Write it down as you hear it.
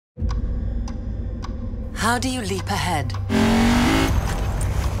How do you leap ahead?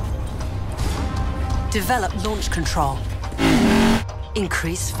 Develop launch control.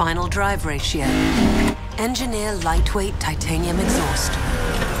 Increase final drive ratio. Engineer lightweight titanium exhaust.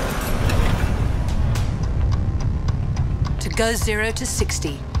 To go 0 to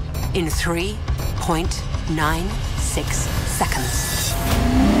 60 in 3.96 seconds.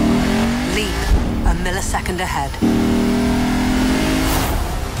 Leap a millisecond ahead.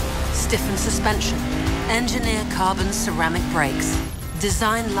 Stiffen suspension. Engineer carbon ceramic brakes.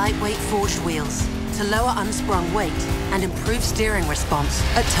 Design lightweight forged wheels to lower unsprung weight and improve steering response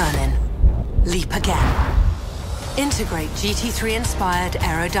at turn-in. Leap again. Integrate GT3-inspired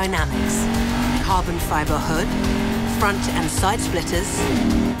aerodynamics. Carbon fibre hood, front and side splitters,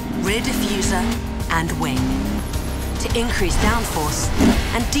 rear diffuser and wing to increase downforce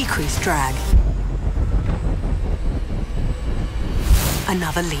and decrease drag.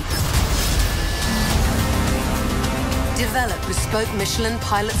 Another leap. Develop bespoke Michelin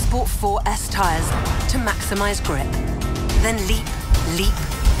Pilot Sport 4S tyres to maximize grip. Then leap, leap,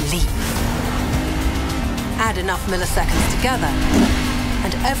 leap. Add enough milliseconds together,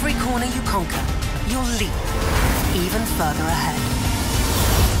 and every corner you conquer, you'll leap even further ahead.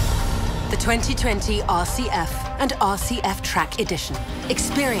 The 2020 RCF and RCF Track Edition.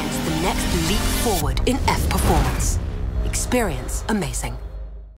 Experience the next leap forward in F performance. Experience amazing.